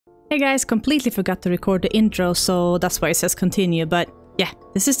Hey guys, completely forgot to record the intro, so that's why it says continue, but yeah,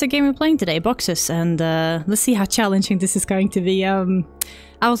 this is the game we're playing today, Boxes, and let's see how challenging this is going to be. I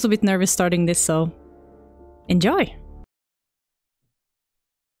was a bit nervous starting this, so enjoy!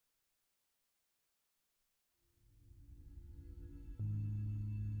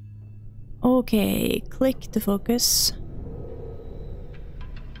 Okay, click to focus.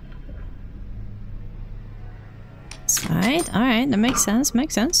 Side, alright, that makes sense,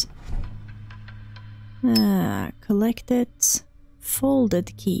 collected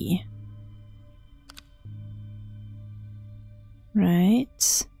folded key.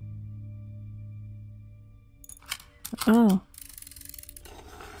 Right. Oh.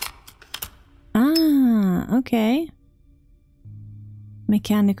 Ah, okay.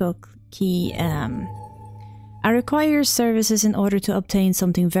 Mechanical key. I require your services in order to obtain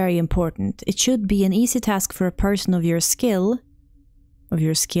something very important. It should be an easy task for a person of your skill.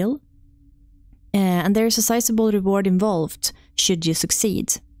 And there is a sizable reward involved, should you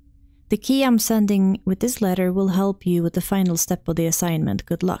succeed. The key I'm sending with this letter will help you with the final step of the assignment.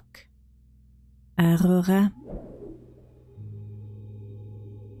 Good luck. Aurora.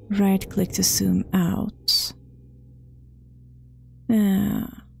 Right-click to zoom out.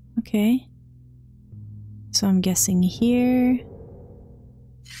 Okay. So I'm guessing here.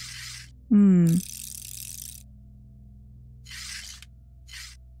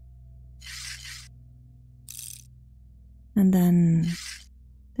 And then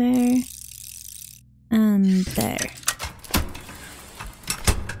there and there.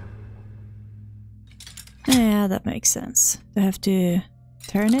 Yeah, that makes sense. Do I have to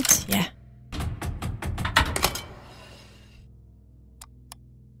turn it? Yeah.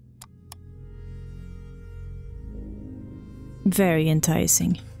 Very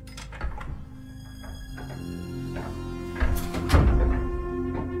enticing.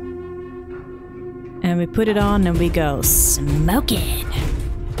 And we put it on and we go smoking.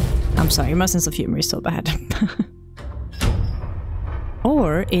 I'm sorry, my sense of humor is so bad.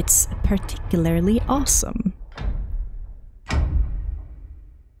 Or it's particularly awesome.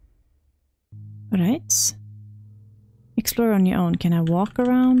 Alright. Explore on your own. Can I walk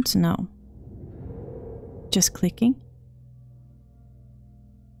around? No. Just clicking.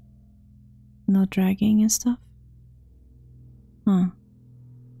 No dragging and stuff. Huh.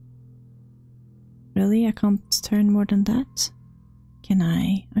 Really? I can't turn more than that? Can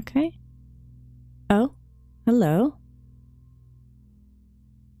I? Okay. Oh, hello.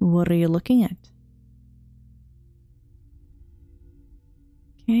 What are you looking at?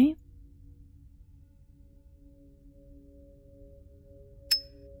 Okay.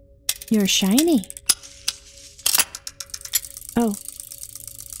 You're shiny. Oh.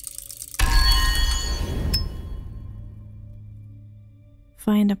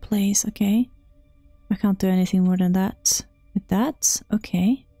 Find a place, okay. I can't do anything more than that. With that?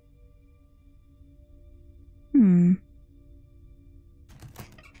 Okay. Do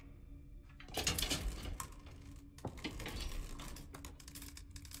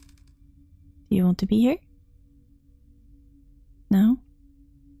you want to be here? No?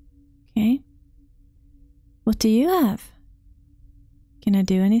 Okay. What do you have? Can I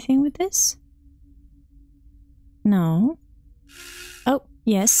do anything with this? No. Oh,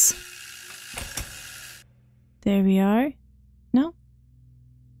 yes. There we are. No?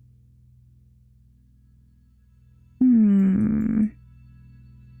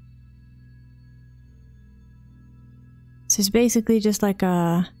 So it's basically just like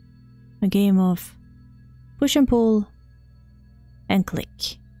a game of push and pull and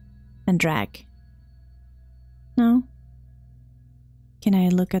click and drag. No? Can I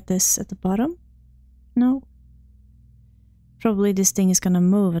look at this at the bottom? No. Probably this thing is gonna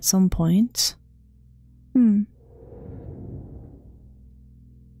move at some point.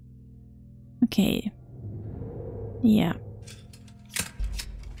 Okay. Yeah.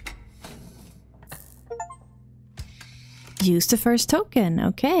 Use the first token.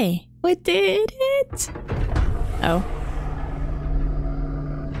 Okay. We did it! Oh.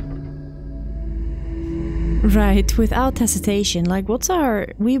 Right, without hesitation. Like, what's our...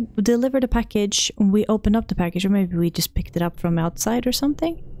 We delivered a package, we opened up the package, or maybe we just picked it up from outside or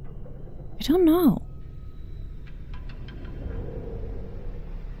something? I don't know.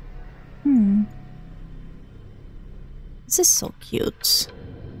 This is so cute.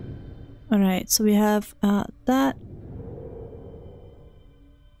 Alright, so we have that.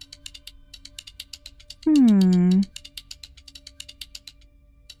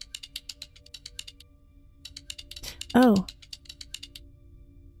 Oh.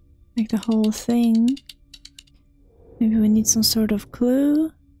 Like the whole thing. Maybe we need some sort of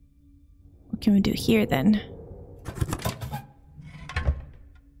clue. What can we do here then?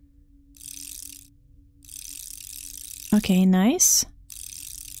 Okay, nice.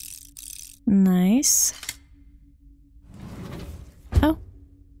 Nice. Oh.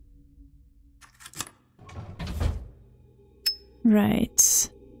 Right.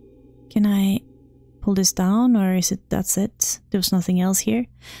 Can I pull this down, or is it that's it? There was nothing else here?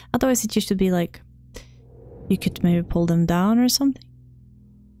 Otherwise it used to be like you could maybe pull them down or something.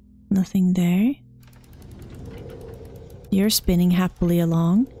 Nothing there. You're spinning happily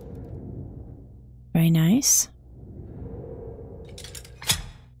along. Very nice.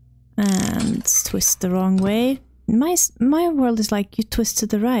 And twist the wrong way. My world is like you twist to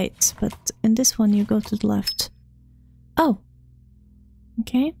the right, but in this one you go to the left. Oh.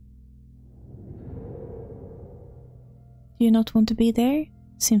 Okay. Do you not want to be there?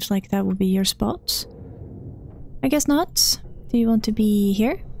 Seems like that would be your spot. I guess not. Do you want to be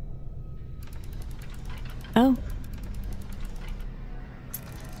here? Oh.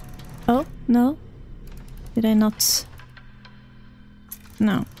 Oh, no. Did I not?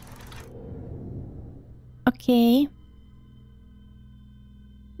 No. Okay.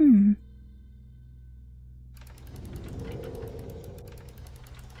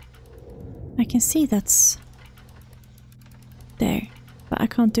 I can see that's there, but I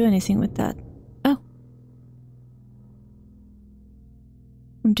can't do anything with that. Oh.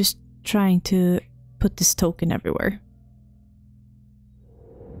 I'm just trying to put this token everywhere.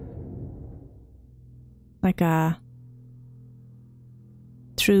 Like a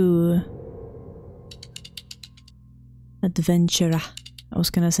true adventurer. I was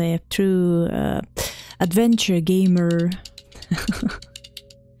gonna say a true adventure gamer.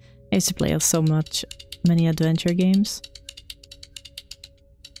 I used to play many adventure games.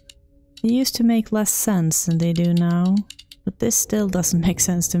 They used to make less sense than they do now, but this still doesn't make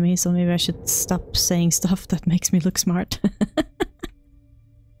sense to me, so maybe I should stop saying stuff that makes me look smart.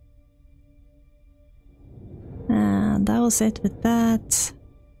 And that was it with that.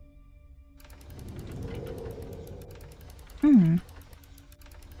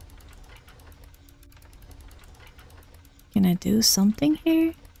 Can I do something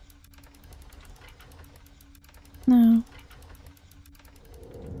here? No.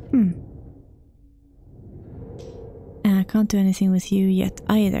 And I can't do anything with you yet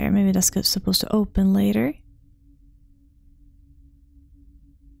either. Maybe that's supposed to open later.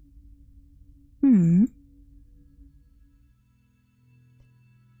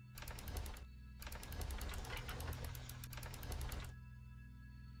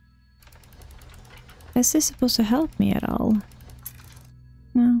 Is this supposed to help me at all?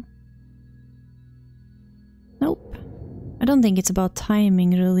 No. Nope. I don't think it's about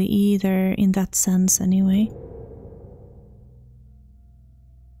timing really either, in that sense anyway.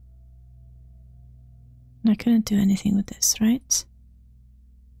 I couldn't do anything with this, right?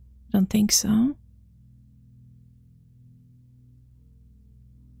 I don't think so.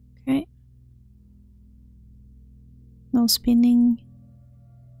 Okay. No spinning.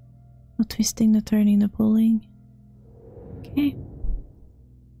 No twisting, no turning, no pulling. Okay.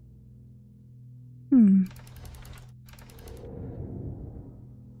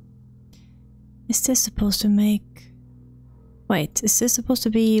 Is this supposed to make... Wait, is this supposed to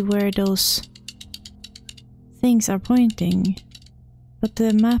be where those things are pointing? But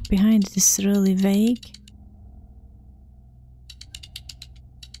the map behind it is really vague.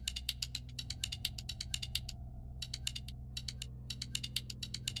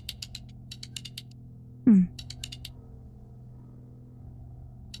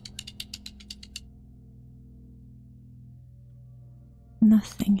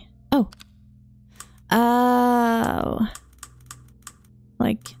 Nothing. Oh. Oh.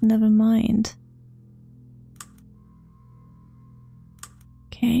 Like, never mind.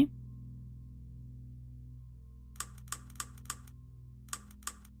 Okay.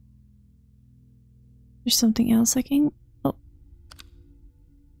 There's something else I can... Oh.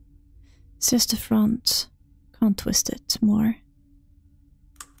 It's just the front. Can't twist it more.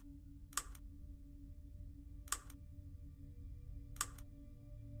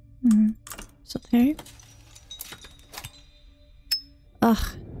 So there. Ugh.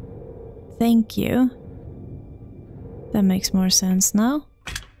 Thank you. That makes more sense now.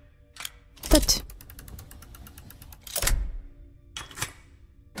 But...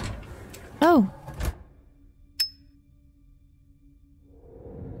 Oh!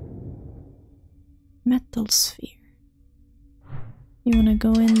 Metal sphere. You wanna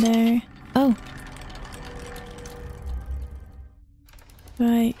go in there? Oh!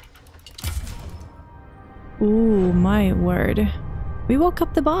 Right. Ooh, my word. We woke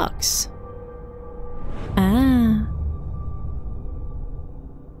up the box.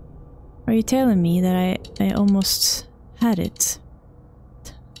 Are you telling me that I almost had it?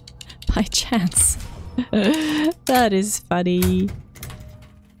 By chance. That is funny.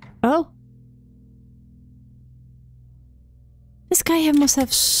 Oh. This guy must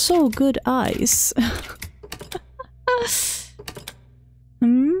have so good eyes.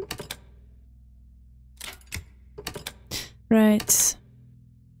 Hmm? Right.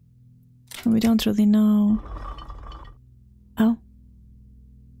 We don't really know. Oh.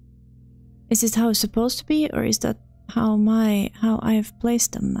 Is this how it's supposed to be, or is that how I've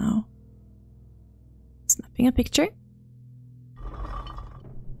placed them now? Snapping a picture.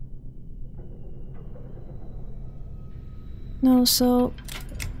 No, so...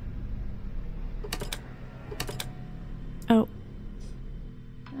 Oh.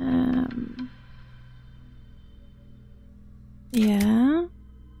 Yeah.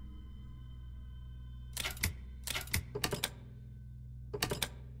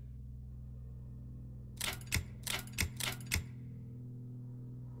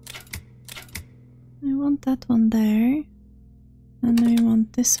 I want that one there. And we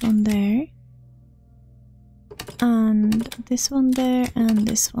want this one there. And this one there, and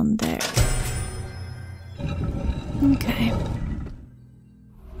this one there. Okay.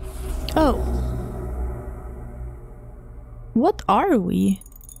 Oh. What are we?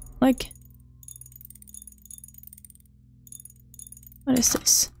 Like... What is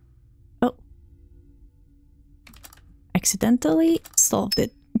this? Oh. Accidentally solved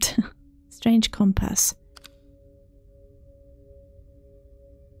it. Strange compass.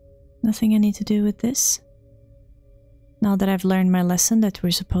 Nothing I need to do with this. Now that I've learned my lesson that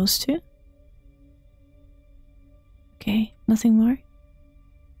we're supposed to. Okay, nothing more.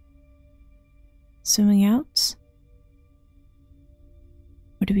 Zooming out.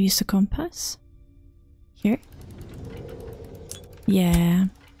 Where do we use the compass? Here? Yeah.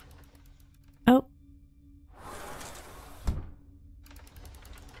 Oh.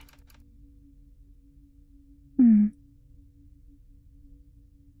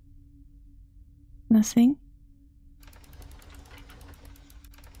 Nothing.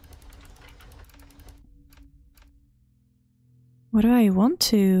 What do I want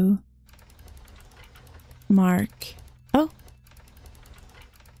to mark? Oh.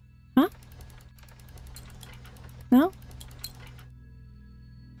 Huh? No?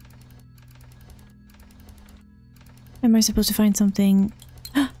 Am I supposed to find something?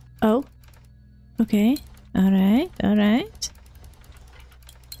 Oh. Okay. Alright, alright.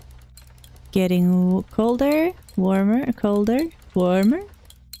 Getting colder, warmer, colder, warmer.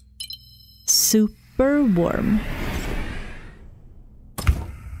 Super warm.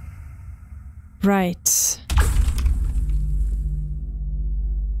 Right.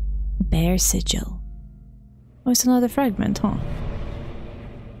 Bear sigil. Oh, it's another fragment, huh?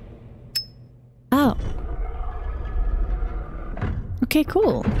 Oh. Okay,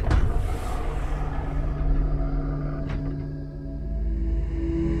 cool.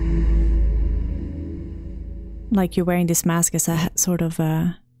 Like you're wearing this mask as a sort of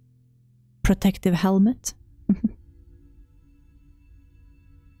a protective helmet.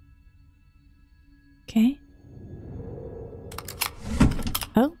 Okay.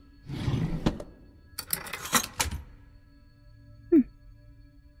 Oh.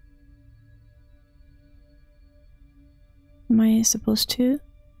 Am I supposed to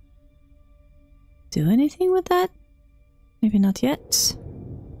do anything with that? Maybe not yet.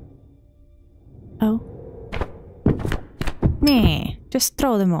 Oh. Nah, just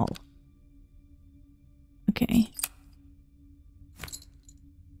throw them all. Okay.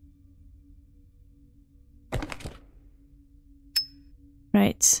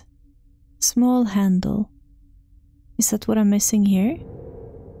 Right. Small handle. Is that what I'm missing here?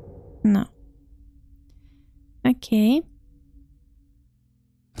 No. Okay.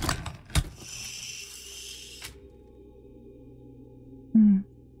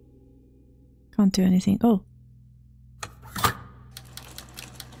 Can't do anything. Oh.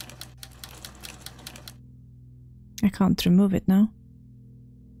 I can't remove it now.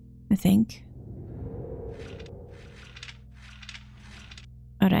 I think.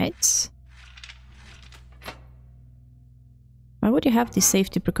 Alright. Why would you have these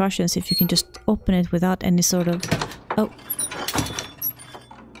safety precautions if you can just open it without any sort of... Oh.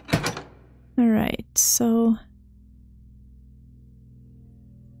 Alright, so...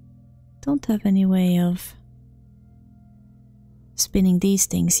 Don't have any way of spinning these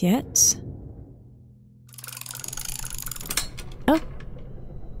things yet. Oh.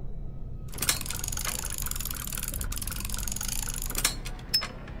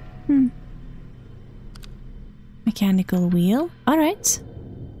 Mechanical wheel. Alright.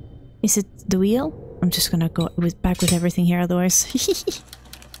 Is it the wheel? I'm just gonna go back with everything here otherwise.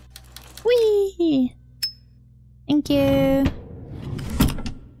 Whee! Thank you.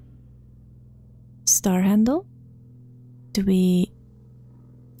 Star handle? Do we...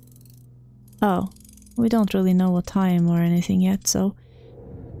 Oh, we don't really know what time or anything yet, so...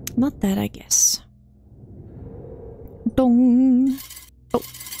 Not that, I guess. Dong! Oh.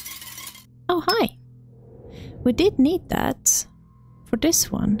 Oh, hi! We did need that for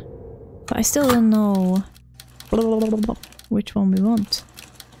this one, but I still don't know which one we want.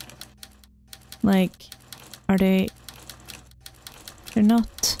 Like, are they... They're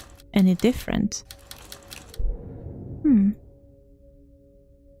not any different.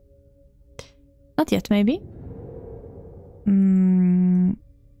 Not yet, maybe?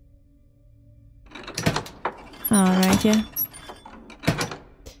 Alright, yeah.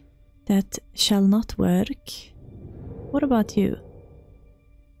 That shall not work. What about you?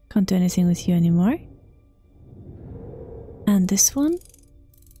 Can't do anything with you anymore. And this one?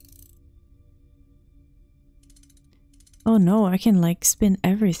 Oh no, I can like spin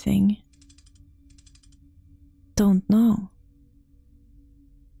everything. Don't know.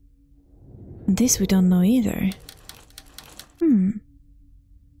 And this we don't know either.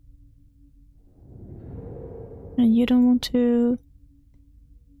 And you don't want to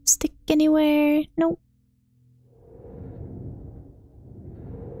stick anywhere? No.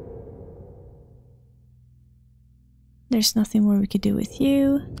 There's nothing more we could do with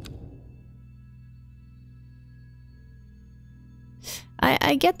you.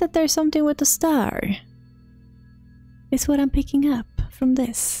 I get that there's something with the star. It's what I'm picking up from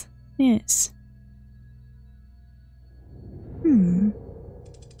this. Yes.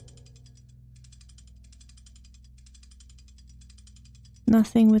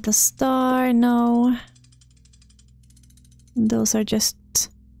 Nothing with a star, no. Those are just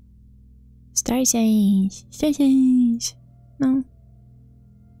star signs. Star signs. No.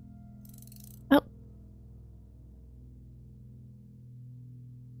 Oh. Do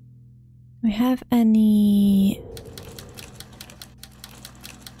we have any...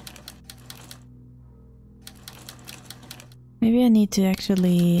 Maybe I need to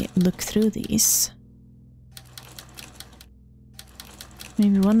actually look through these.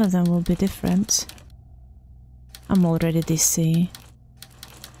 Maybe one of them will be different. I'm already dizzy.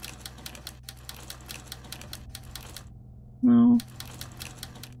 No.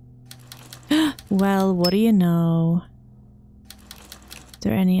 Well, what do you know? Is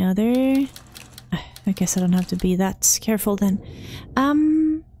there any other? I guess I don't have to be that careful then.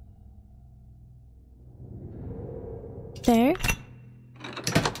 There.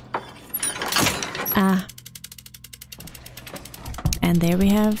 Ah. And there we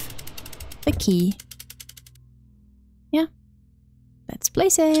have the key. Yeah. Let's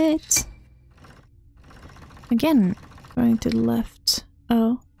place it. Again, going to the left.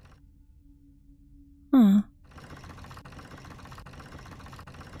 Oh. Huh.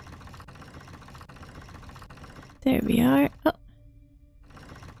 There we are. Oh.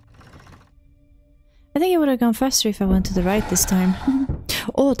 I think it would have gone faster if I went to the right this time.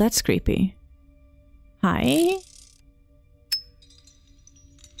 Oh, that's creepy. Hi?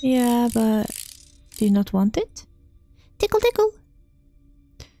 Yeah, but do you not want it? Tickle, tickle!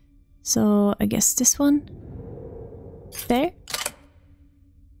 So, I guess this one? There?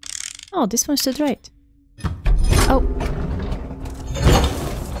 Oh, this one's to the right. Oh!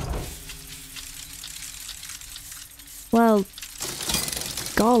 Well,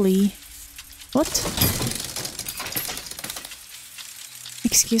 golly. What?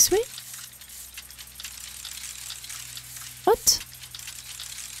 Excuse me? What?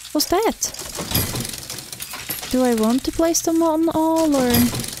 What's that? Do I want to place them on all, or...?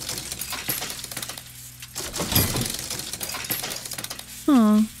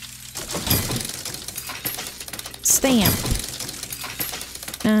 Huh. Stamp.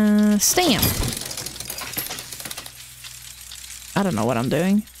 Stamp. I don't know what I'm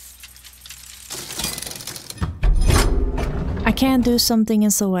doing. I can do something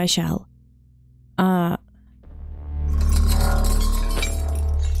and so I shall.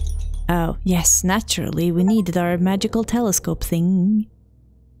 Oh, yes, naturally, we needed our magical telescope thing.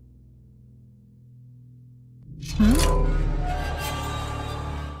 Huh?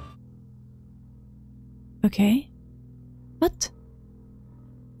 Okay. What?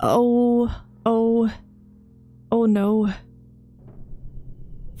 Oh no.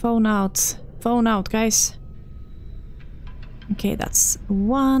 Phone out. Phone out, guys. Okay, that's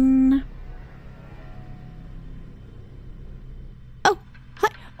one. Oh, hi.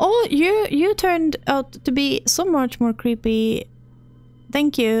 Oh, you turned out to be so much more creepy.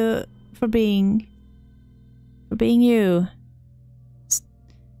 Thank you. for being you.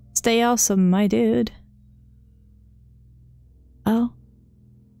 Stay awesome, my dude. Oh.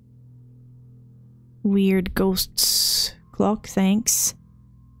 Weird ghosts clock, thanks.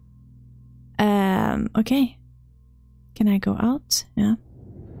 Okay. Can I go out? Yeah.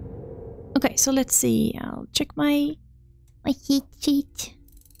 Okay, so let's see. I'll check my cheat sheet.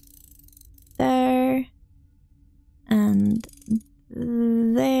 There. And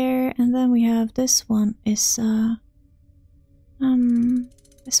there. And then we have this one is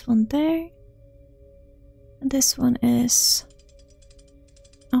this one there. And this one is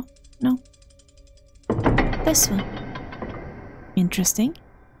oh, no. This one. Interesting.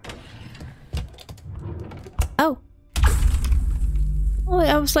 Oh. Oh,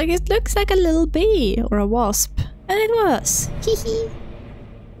 I was like, it looks like a little bee or a wasp. And it was. Hehe.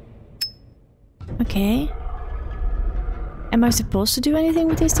 Okay. Am I supposed to do anything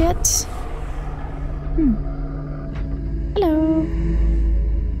with this yet? Hello.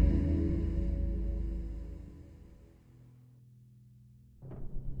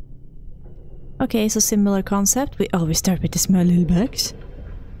 Okay, so similar concept. We start with the small little bags.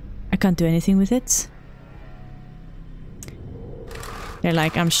 I can't do anything with it. They're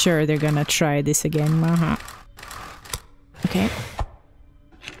like, I'm sure they're gonna try this again. Okay.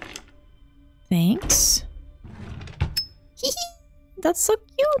 Thanks. That's so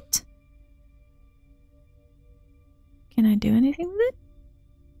cute. Can I do anything with it?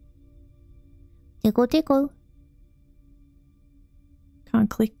 Tickle, tickle. Can't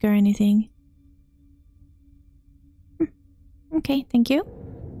click or anything. Okay, thank you.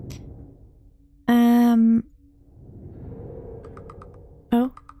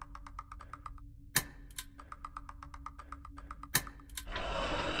 Oh.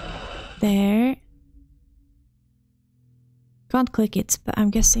 There. Can't click it, but I'm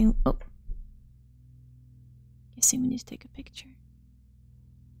guessing... Oh. Guessing we need to take a picture.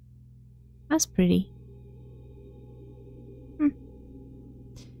 That's pretty.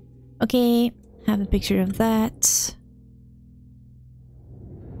 Okay, have a picture of that.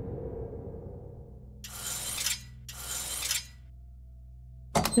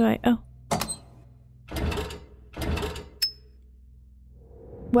 Do I? Oh.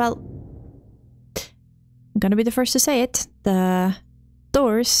 Well, I'm gonna be the first to say it. The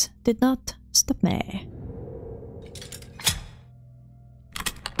doors did not stop me.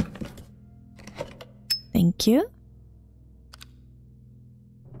 Thank you.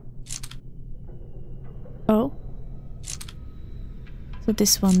 Oh. So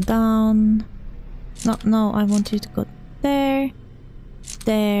this one down. No, I want you to go there.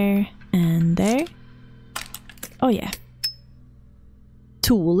 There and there. Oh yeah.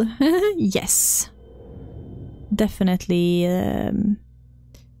 Tool. Yes. Definitely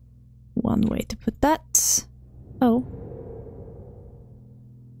one way to put that. Oh.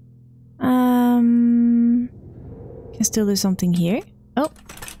 Can still do something here. Oh.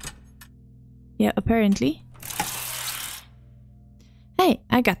 Yeah, apparently. Hey,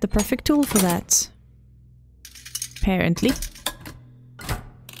 I got the perfect tool for that. Apparently.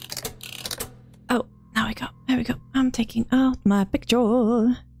 There we go. I'm taking out my picture.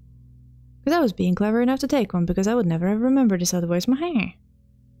 Because I was being clever enough to take one, because I would never have remembered this otherwise. My hair.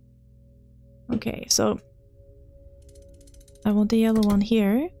 Okay, so I want the yellow one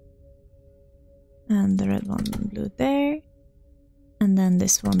here. And the red one blue there. And then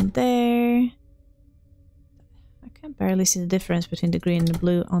this one there. I can barely see the difference between the green and the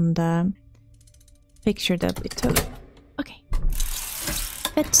blue on the picture that we took. Okay.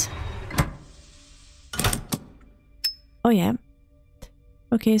 Fit. Oh yeah.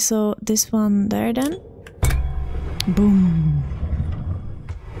 Okay, so this one there then. Boom.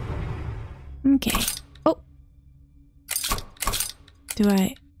 Okay. Oh. Do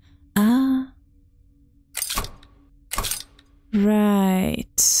I... Ah.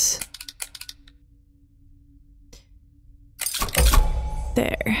 Right.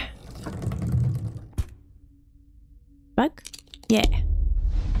 There. Bug? Yeah.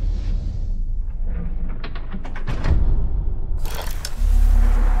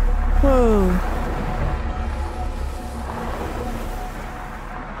 Whoa.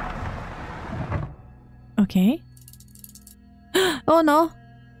 Okay. Oh no.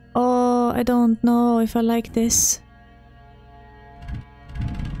 Oh, I don't know if I like this.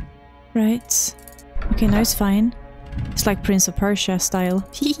 Right. Okay, now it's fine. It's like Prince of Persia style.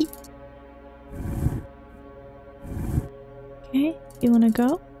 Okay, you wanna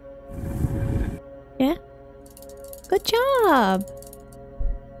go? Yeah? Good job!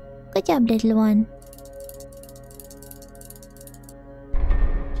 Good job, little one.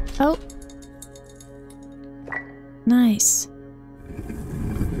 Oh,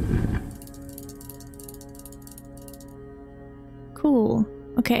 cool.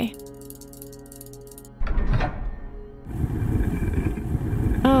 Okay.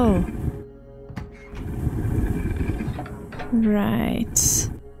 Oh. Right.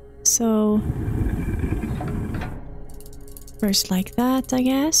 So... first like that, I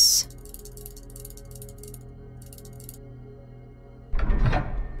guess.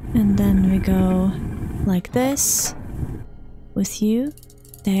 And then we go like this. With you.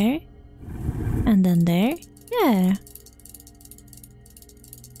 There. And then there. Yeah.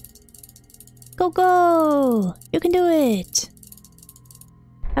 Go, go! You can do it!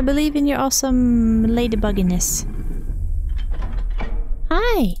 I believe in your awesome ladybugginess.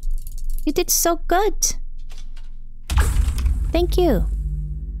 Hi! You did so good! Thank you.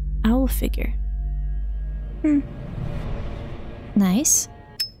 Owl figure. Nice.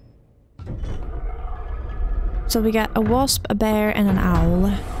 So we got a wasp, a bear, and an owl.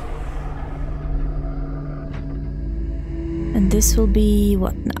 And this will be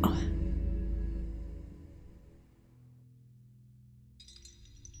what now?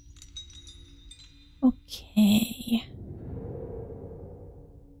 Okay.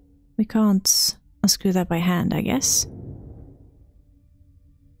 We can't unscrew that by hand, I guess.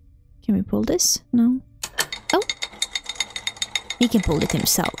 Can we pull this? No. Oh! He can pull it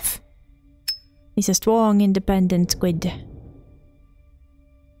himself. He's a strong, independent squid.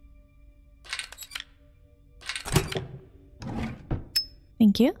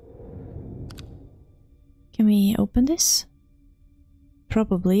 Thank you. Can we open this?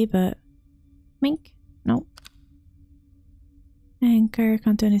 Probably, but... Mink? No. Anchor,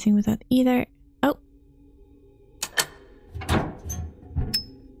 can't do anything with that either. Oh!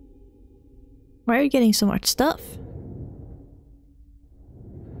 Why are you getting so much stuff?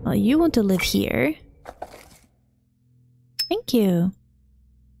 Well, you want to live here. Thank you.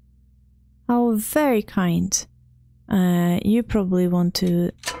 How very kind. You probably want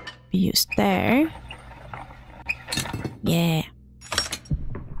to be used there. Yeah.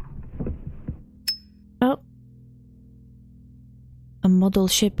 Oh. A model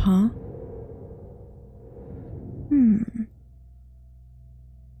ship, huh?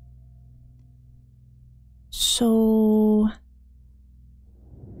 So...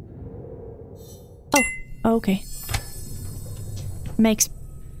 oh, okay. Makes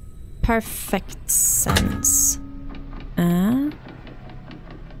perfect sense.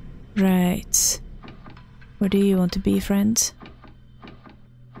 Right. Where do you want to be, friend?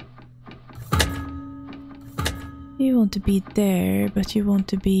 You want to be there, but you want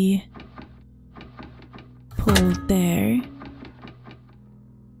to be pulled there.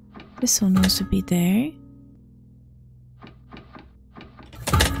 This one wants to be there.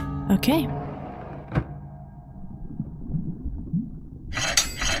 Okay.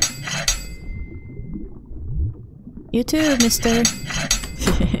 You too, mister.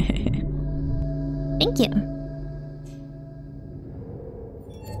 Thank you.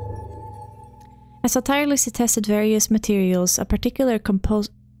 As I tirelessly tested various materials, a particular composite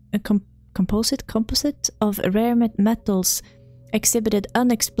of rare metals exhibited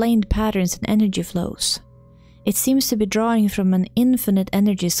unexplained patterns in energy flows. It seems to be drawing from an infinite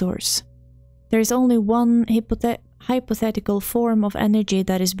energy source. There is only one hypothetical form of energy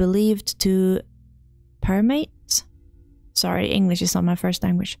that is believed to permeate? Sorry, English is not my first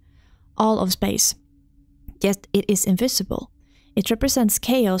language. All of space. Yet it is invisible. It represents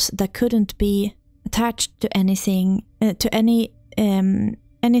chaos that couldn't be attached to anything,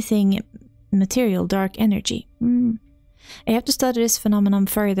 anything material, dark energy. I have to study this phenomenon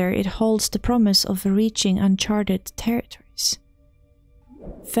further. It holds the promise of reaching uncharted territories.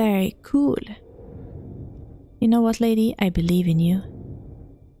 Very cool. You know what, lady? I believe in you.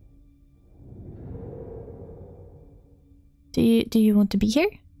 Do you want to be here?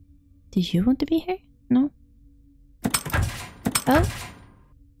 Do you want to be here? No? Oh.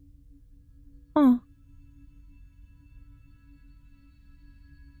 Oh.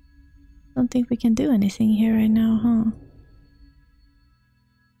 Don't think we can do anything here right now, huh?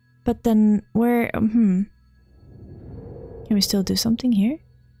 But then where... Can we still do something here?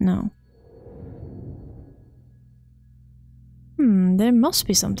 No. There must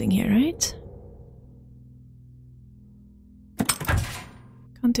be something here, right?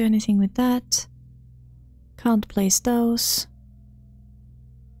 Can't do anything with that. Can't place those.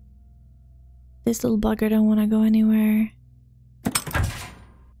 This little bugger don't want to go anywhere.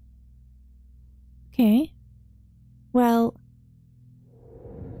 Okay. Well...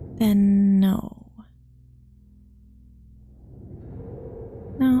 then no.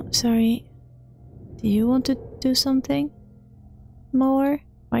 No, sorry. Do you want to do something more?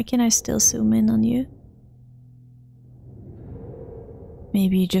 Why can I still zoom in on you?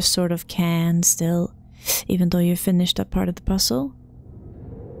 Maybe you just sort of can still, even though you finished that part of the puzzle.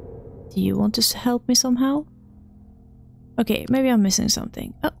 Do you want to help me somehow? Okay, maybe I'm missing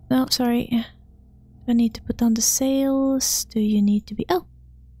something. Oh, no, sorry. Do I need to put on the sails? Do you need to be... Oh!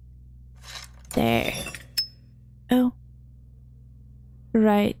 There. Oh.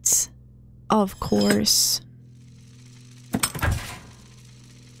 Right. Of course.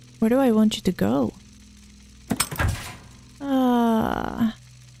 Where do I want you to go?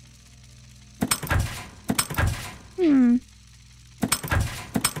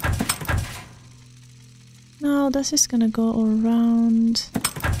 No, this is gonna go around.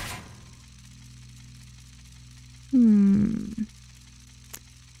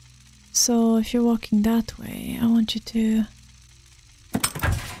 So if you're walking that way, I want you to...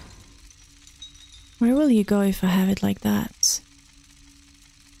 Where will you go if I have it like that?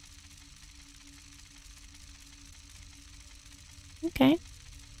 Okay.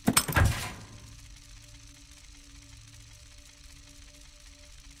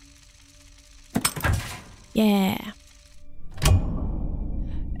 Yeah.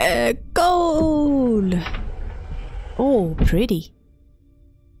 Gold! Oh, pretty.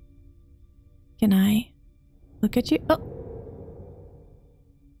 Can I look at you? Oh!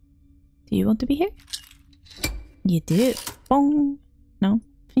 Do you want to be here? You do. Bong! No?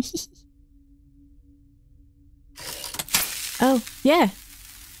 Oh, yeah.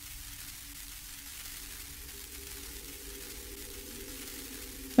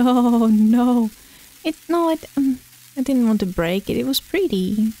 Oh no. I didn't want to break it. It was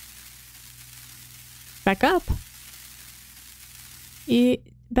pretty. Back up.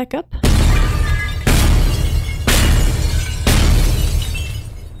 Back up.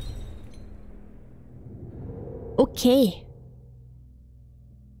 Okay.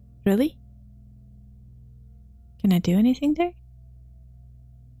 Really? Can I do anything there?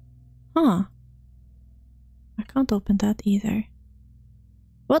 Huh. I can't open that either.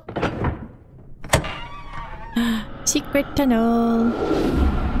 What? Secret tunnel.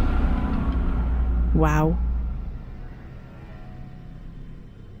 Wow.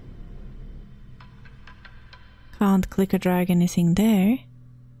 Can't click or drag anything there.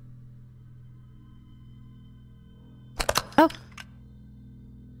 Oh.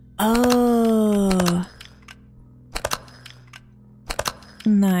 Oh.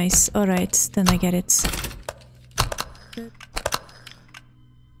 Nice. Alright, then I get it. Good.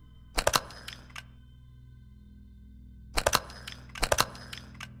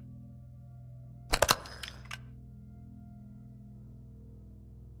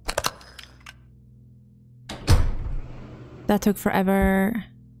 That took forever.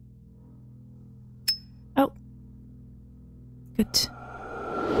 Oh. Good.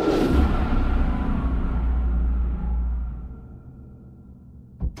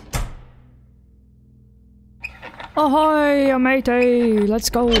 Ahoy, matey! Let's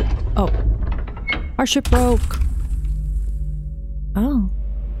go! Oh. Our ship broke. Oh.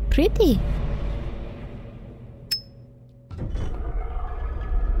 Pretty.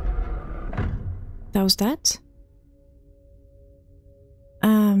 That was that?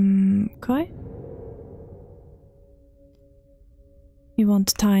 Okay. You want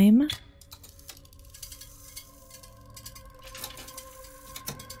time?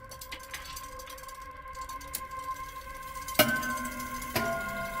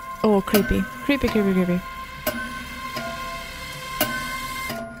 Oh, creepy. Creepy, creepy, creepy.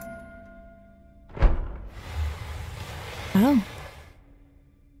 Oh.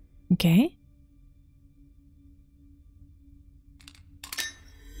 Okay.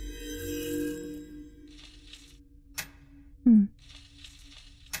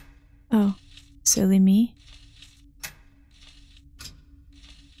 Oh, silly me.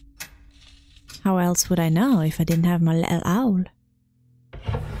 How else would I know if I didn't have my little owl?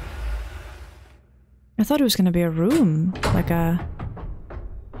 I thought it was gonna be a room, like a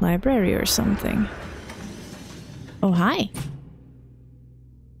library or something. Oh, hi.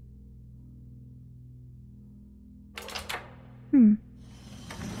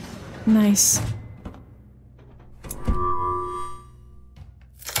 Nice.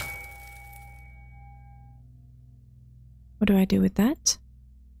 What do I do with that?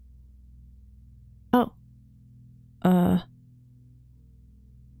 Oh.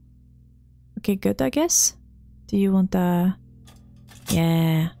 Okay, good, I guess. Do you want the...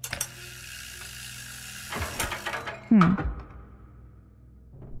 Yeah.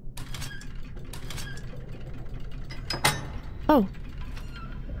 Oh.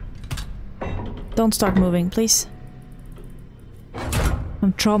 Don't start moving, please.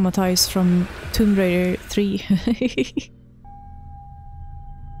 I'm traumatized from Tomb Raider 3.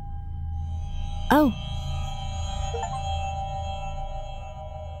 Oh!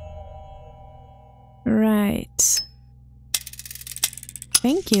 Right.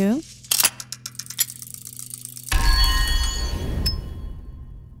 Thank you.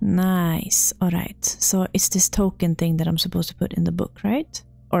 Nice. Alright. So it's this token thing that I'm supposed to put in the book, right?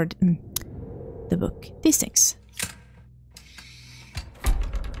 Or the book. These things.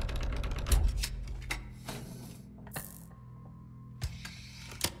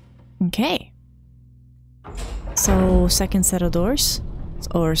 Okay. So, second set of doors.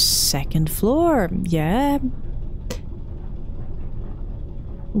 Or second floor. Yeah.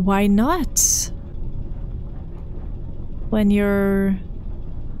 Why not? When you're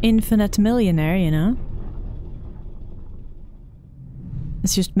infinite millionaire, you know?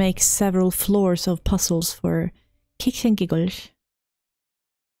 Let's just make several floors of puzzles for kicks and giggles.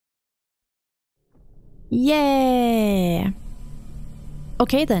 Yeah!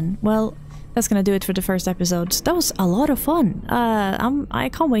 Okay then, well, that's gonna do it for the first episode. That was a lot of fun. I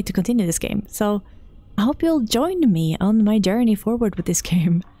can't wait to continue this game. So I hope you'll join me on my journey forward with this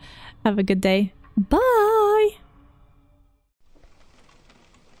game. Have a good day. Bye!